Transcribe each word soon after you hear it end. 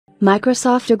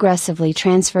Microsoft aggressively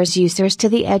transfers users to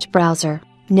the Edge browser.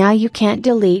 Now you can't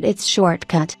delete its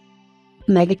shortcut.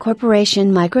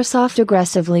 Megacorporation Microsoft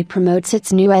aggressively promotes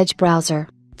its new Edge browser,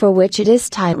 for which it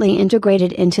is tightly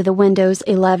integrated into the Windows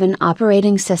 11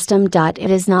 operating system.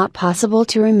 It is not possible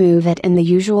to remove it in the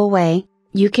usual way,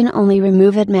 you can only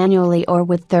remove it manually or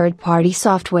with third-party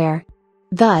software.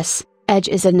 Thus, Edge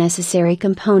is a necessary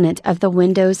component of the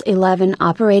Windows 11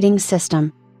 operating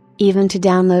system. Even to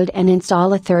download and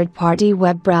install a third-party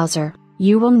web browser,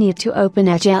 you will need to open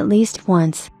Edge at least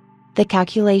once. The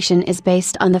calculation is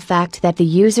based on the fact that the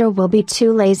user will be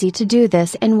too lazy to do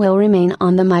this and will remain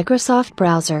on the Microsoft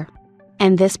browser.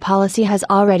 And this policy has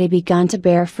already begun to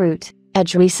bear fruit.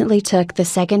 Edge recently took the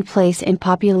second place in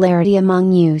popularity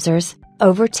among users,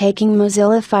 overtaking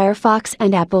Mozilla Firefox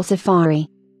and Apple Safari.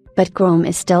 But Chrome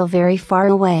is still very far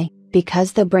away,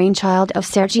 because the brainchild of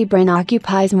Sergey Brin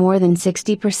occupies more than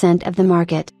 60% of the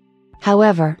market.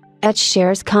 However, Edge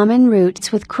shares common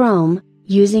roots with Chrome,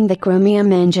 using the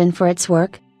Chromium engine for its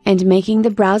work, and making the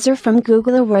browser from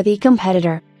Google a worthy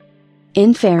competitor.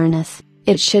 In fairness,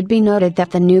 it should be noted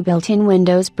that the new built-in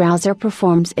Windows browser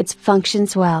performs its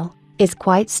functions well, is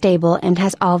quite stable and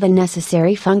has all the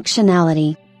necessary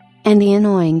functionality. And the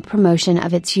annoying promotion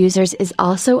of its users is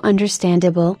also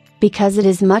understandable, because it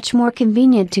is much more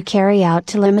convenient to carry out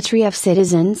telemetry of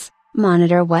citizens,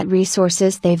 monitor what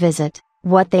resources they visit,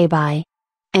 what they buy.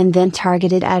 And then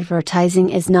targeted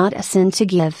advertising is not a sin to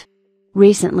give.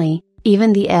 Recently,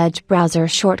 even the Edge browser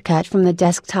shortcut from the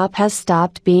desktop has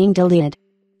stopped being deleted.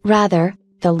 Rather,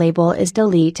 the label is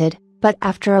deleted, but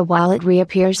after a while it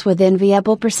reappears with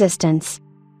enviable persistence.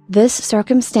 This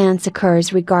circumstance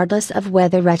occurs regardless of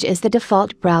whether Edge is the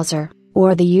default browser,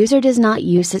 or the user does not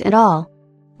use it at all.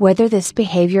 Whether this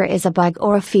behavior is a bug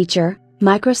or a feature,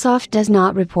 Microsoft does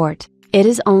not report. It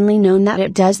is only known that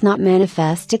it does not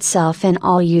manifest itself in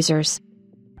all users.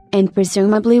 And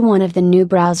presumably one of the new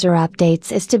browser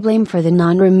updates is to blame for the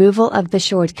non-removal of the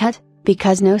shortcut,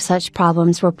 because no such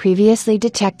problems were previously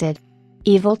detected.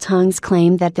 Evil tongues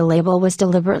claim that the label was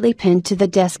deliberately pinned to the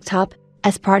desktop,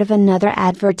 as part of another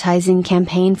advertising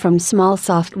campaign from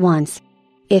Smallsoft once.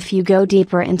 If you go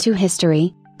deeper into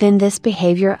history, then this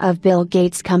behavior of Bill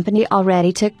Gates' company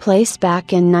already took place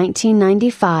back in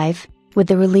 1995, with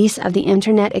the release of the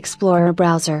Internet Explorer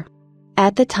browser.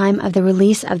 At the time of the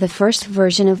release of the first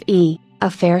version of E, a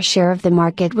fair share of the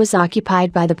market was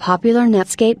occupied by the popular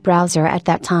Netscape browser at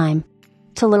that time.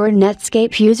 To lure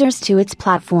Netscape users to its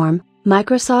platform,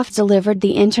 Microsoft delivered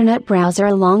the Internet browser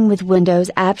along with Windows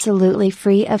absolutely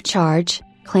free of charge,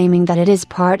 claiming that it is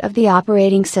part of the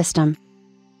operating system.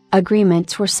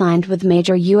 Agreements were signed with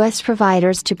major US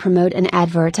providers to promote and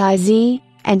advertise E,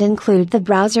 and include the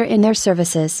browser in their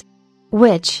services.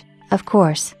 Which, of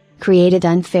course, created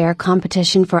unfair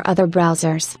competition for other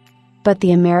browsers. But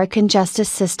the American justice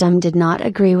system did not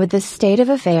agree with this state of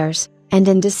affairs, and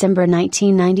in December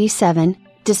 1997,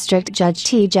 District Judge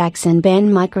T. Jackson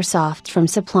banned Microsoft from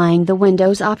supplying the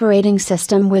Windows operating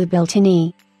system with built-in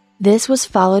E. This was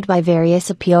followed by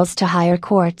various appeals to higher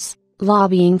courts,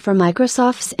 lobbying for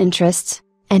Microsoft's interests,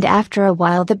 and after a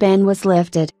while the ban was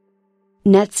lifted.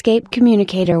 Netscape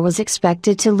Communicator was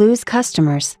expected to lose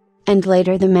customers, and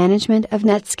later the management of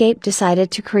Netscape decided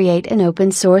to create an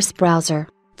open-source browser,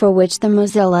 for which the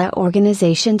Mozilla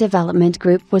Organization Development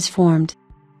Group was formed.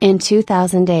 In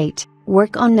 2008,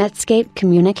 work on Netscape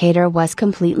Communicator was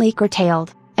completely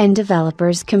curtailed, and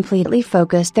developers completely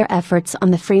focused their efforts on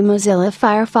the free Mozilla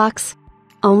Firefox.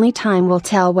 Only time will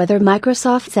tell whether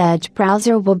Microsoft's Edge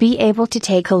browser will be able to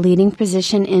take a leading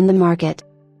position in the market.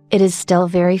 It is still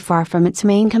very far from its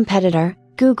main competitor,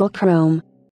 Google Chrome.